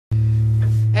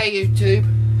Hey YouTube,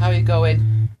 how are you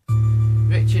going?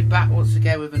 Richard back once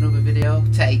again with another video,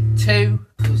 take 2,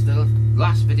 because the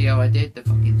last video I did, the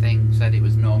fucking thing said it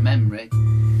was no memory.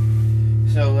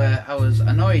 So I was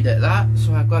annoyed at that,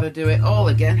 so I've got to do it all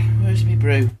again. Where's my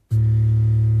brew?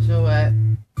 So I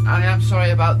am sorry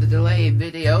about the delay in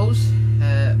videos,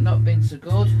 not been so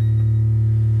good.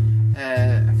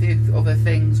 A few other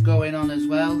things going on as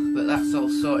well, but that's all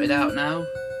sorted out now.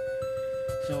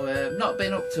 So not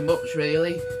been up to much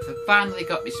really. I finally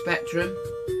got my Spectrum.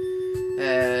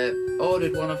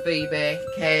 Ordered one off eBay,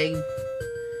 came,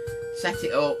 set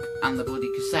it up, and the bloody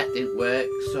cassette didn't work.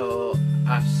 So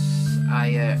I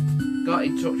got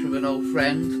in touch with an old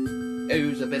friend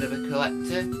who's a bit of a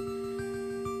collector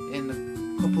in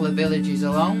a couple of villages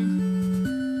along.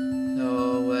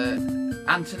 So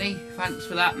Anthony, thanks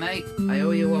for that, mate. I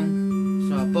owe you one.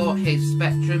 So I bought his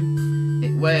Spectrum.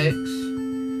 It works.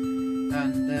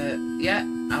 And yeah,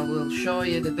 I will show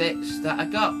you the bits that I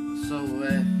got. So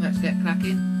let's get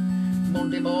cracking.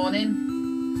 Monday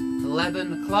morning,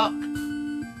 11 o'clock,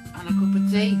 and a cup of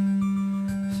tea.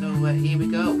 So here we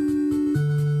go.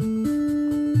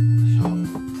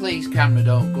 So please camera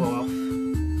don't go off.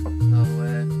 So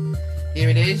here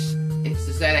it is. It's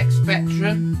the ZX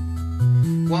Spectrum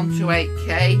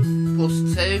 128K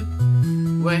plus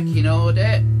 2, working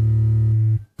order.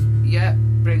 Yeah,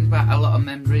 brings back a lot of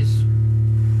memories.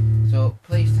 So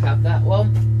pleased to have that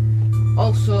one.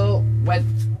 Also went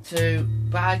to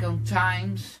Bygone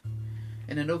Times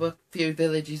in another few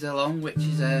villages along, which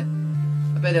is a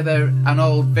bit of an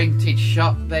old vintage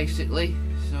shop basically.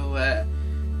 So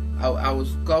I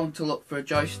was going to look for a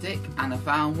joystick and I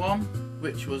found one,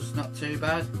 which was not too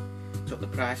bad. Took the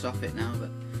price off it now,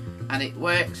 and it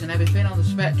works and everything on the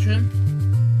Spectrum.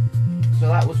 So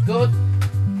that was good.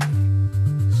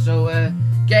 So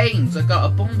games, I got a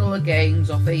bundle of games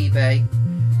off eBay,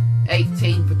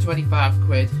 18 for 25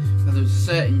 quid, and there was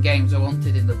certain games I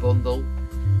wanted in the bundle.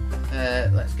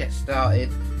 Let's get started.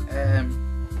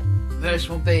 First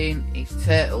one being is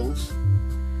Turtles.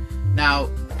 Now,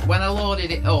 when I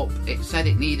loaded it up, it said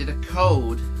it needed a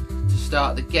code to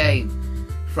start the game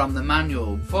from the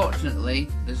manual. Fortunately,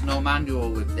 there's no manual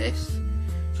with this.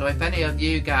 So if any of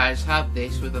you guys have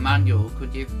this with a manual,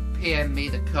 could you PM me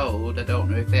the code? I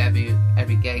don't know if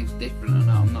every game's different or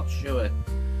not, I'm not sure.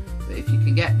 But if you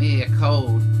can get me a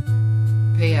code,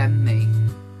 PM me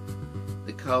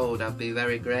the code, I'd be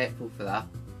very grateful for that.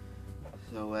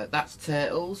 So that's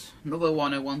Turtles. Another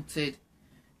one I wanted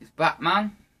is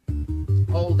Batman.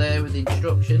 All there with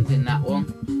instructions in that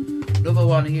one. Another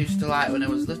one I used to like when I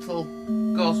was little,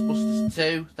 Ghostbusters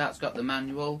 2, that's got the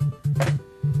manual.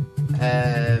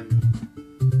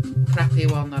 Crappy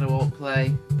one that I won't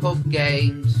play. Pub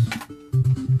Games.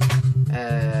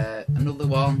 Another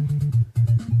one.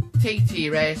 TT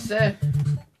Racer.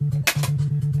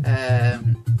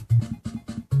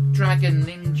 Dragon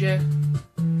Ninja.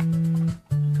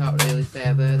 Can't really say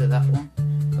I've heard of that one.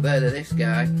 I've heard of this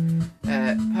guy.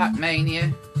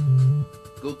 Pac-Mania.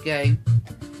 Good game.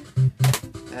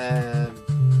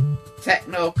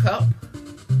 Techno Cop.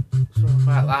 So I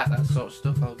quite like that sort of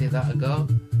stuff, I'll give that a go.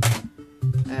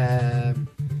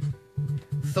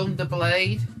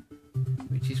 Thunderblade,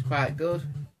 which is quite good.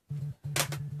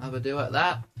 Have a do at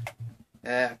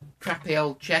that. Crappy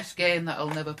old chess game that I'll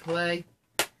never play.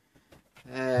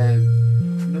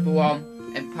 Another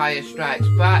one, Empire Strikes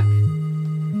Back.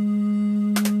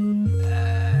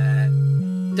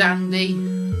 Dandy.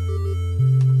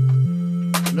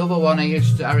 Another one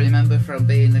I remember from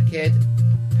being a kid,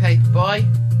 Paperboy.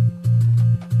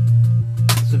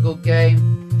 It's a good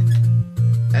game.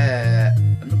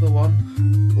 Another one,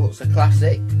 looks a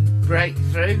classic,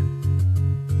 Breakthrough.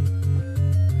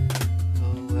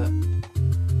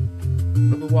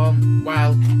 Another one,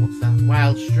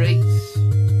 Wild Streets.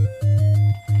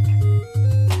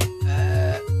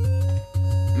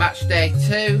 Match Day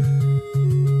 2.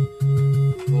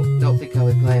 Well, don't think I'll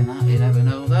be playing that, you never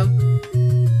know though.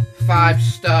 5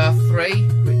 Star 3,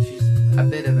 which is a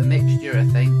bit of a mixture, I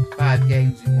think. 5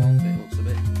 games in one, it looks a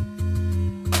bit.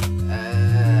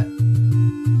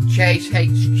 Chase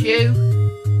HQ.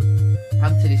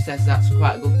 Anthony says that's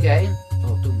quite a good game.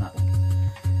 Oh, I've done that one.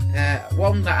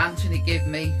 One that Anthony gave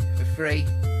me for free,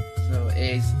 so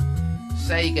is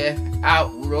Sega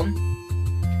Outrun.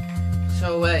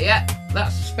 So yeah,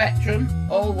 that's the Spectrum,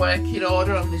 all working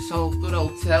order on this good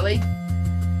old telly.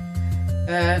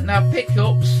 Now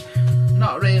pickups,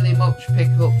 not really much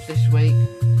pickups this week.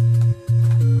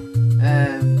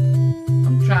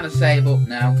 I'm trying to save up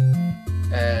now.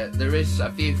 There is a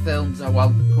few films I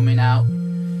want coming out,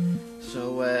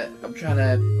 so I'm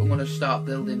going to start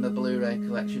building my Blu-ray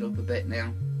collection up a bit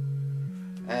now.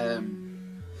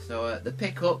 So the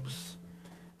pickups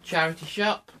charity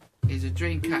shop is a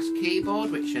Dreamcast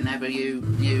keyboard, which I never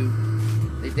knew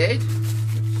they did,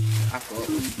 which I thought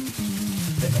was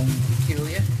a bit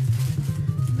unpeculiar.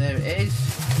 And there it is.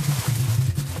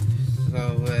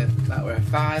 So that were a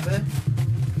 £5.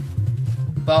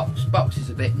 Box is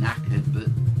a bit knackered, but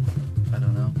I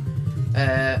don't know.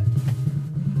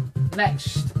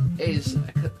 Next is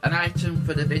an item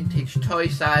for the vintage toy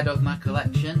side of my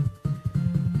collection.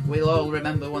 We'll all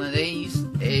remember one of these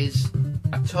is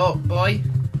a Talk Boy,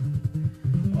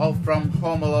 all from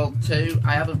Home Alone 2.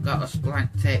 I haven't got a splank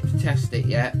tape to test it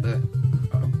yet, but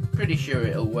I'm pretty sure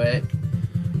it'll work.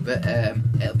 But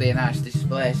it'll be a nice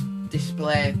display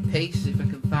piece if I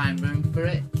can find room for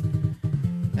it.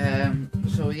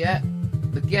 So yeah,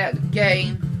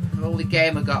 the only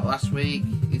game I got last week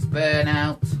is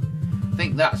Burnout. I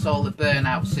think that's all the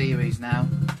Burnout series now,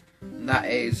 and that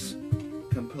is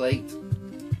complete.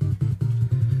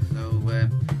 So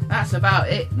that's about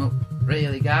it,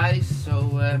 really, guys.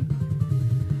 So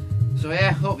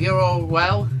yeah, hope you're all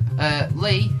well.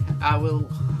 Lee,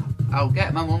 I'll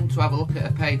get my mum to have a look at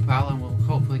her PayPal, and we'll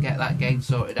hopefully get that game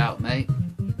sorted out, mate.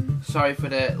 Sorry for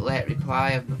the late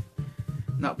reply. I've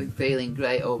not been feeling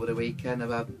great over the weekend.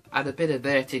 I've had a bit of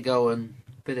vertigo and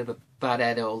a bit of a bad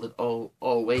head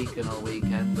all week and all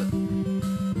weekend, but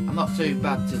I'm not too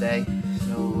bad today.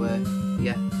 So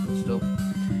yeah, good stuff.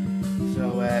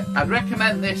 So I'd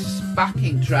recommend this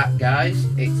backing track, guys.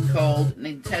 It's called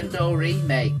Nintendo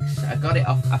Remakes. I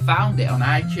found it on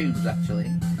iTunes actually,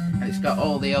 and it's got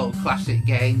all the old classic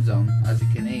games on, as you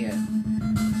can hear.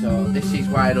 So this is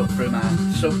wired up through my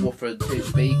subwoofer and 2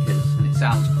 speakers, and it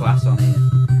sounds class on here.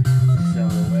 So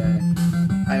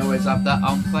I always have that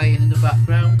on playing in the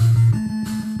background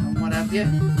and what have you.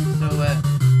 So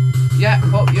yeah,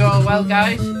 hope you're all well,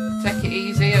 guys. Take it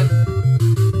easy, and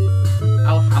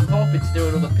I'm hoping to do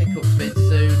another pickup vid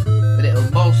soon, but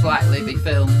it'll most likely be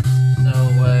filmed. So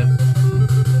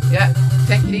yeah,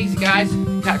 take it easy, guys.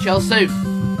 Catch y'all soon.